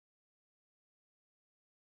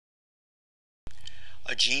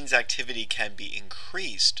A gene's activity can be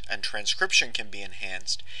increased and transcription can be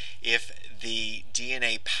enhanced if the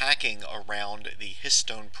DNA packing around the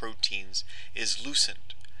histone proteins is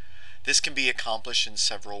loosened. This can be accomplished in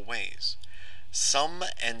several ways. Some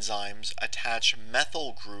enzymes attach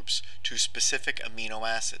methyl groups to specific amino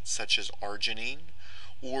acids, such as arginine,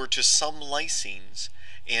 or to some lysines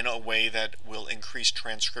in a way that will increase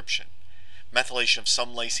transcription. Methylation of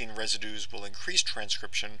some lysine residues will increase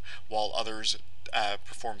transcription, while others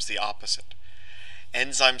performs the opposite.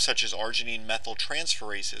 Enzymes such as arginine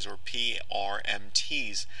methyltransferases, or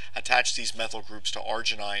PRMTs, attach these methyl groups to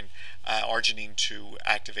arginine to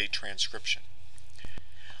activate transcription.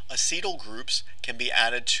 Acetyl groups can be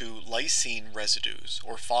added to lysine residues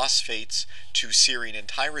or phosphates to serine and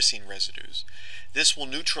tyrosine residues. This will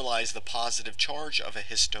neutralize the positive charge of a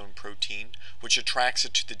histone protein, which attracts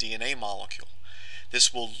it to the DNA molecule.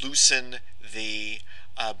 This will loosen the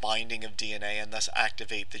binding of DNA and thus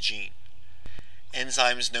activate the gene.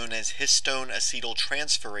 Enzymes known as histone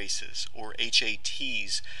acetyltransferases, or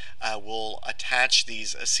HATs, will attach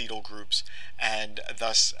these acetyl groups and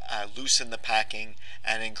thus loosen the packing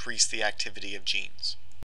and increase the activity of genes.